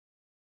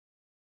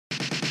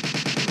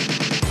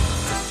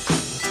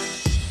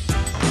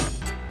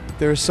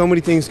There are so many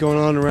things going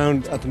on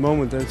around at the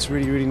moment that it's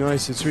really, really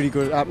nice. It's really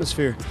good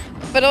atmosphere.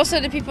 But also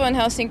the people in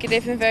Helsinki,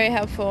 they've been very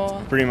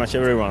helpful. Pretty much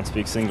everyone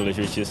speaks English,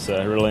 which is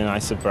a really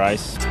nice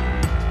surprise.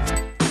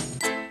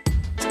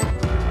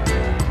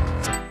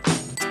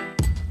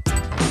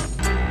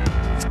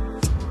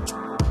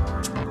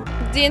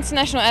 The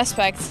international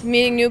aspect,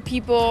 meeting new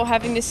people,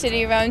 having the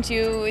city around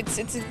you,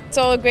 it's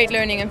all a great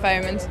learning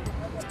environment.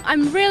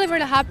 I'm really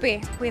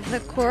happy with the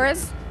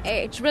course.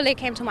 It really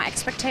came to my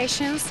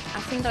expectations.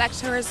 I think the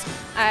lectures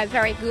are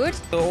very good.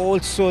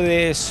 Also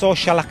the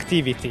social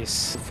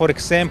activities. For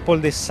example,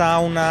 the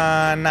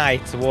sauna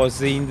night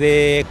was in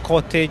the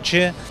cottage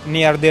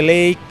near the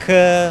lake,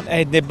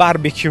 and the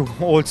barbecue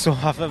also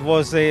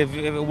was a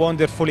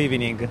wonderful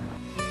evening.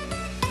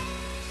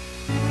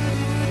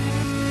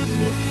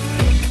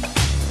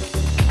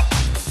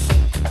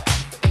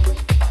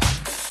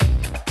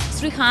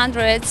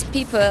 300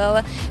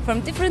 people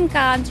from different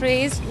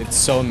countries. It's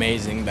so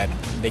amazing that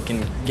they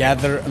can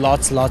gather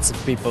lots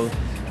of people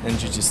and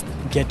to just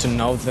get to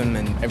know them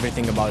and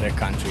everything about their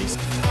countries.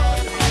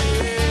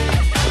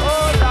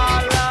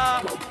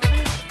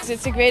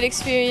 It's a great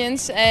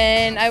experience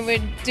and I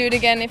would do it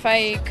again if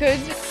I could.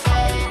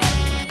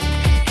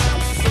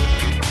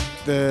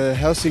 The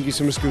Helsinki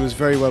Summer School is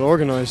very well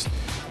organised,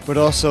 but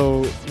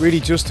also really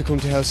just to come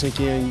to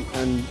Helsinki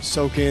and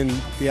soak in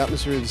the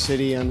atmosphere of the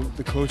city and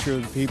the culture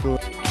of the people.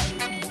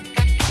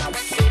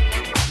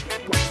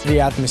 The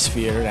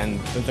atmosphere and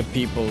the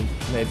people,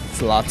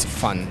 it's lots of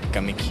fun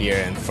coming here,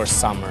 and for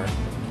summer,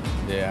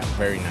 they're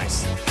very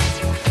nice.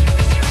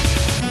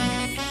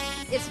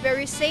 It's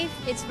very safe,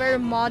 it's very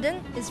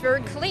modern, it's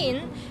very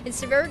clean,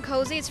 it's very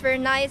cozy, it's very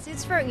nice,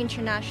 it's very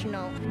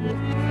international.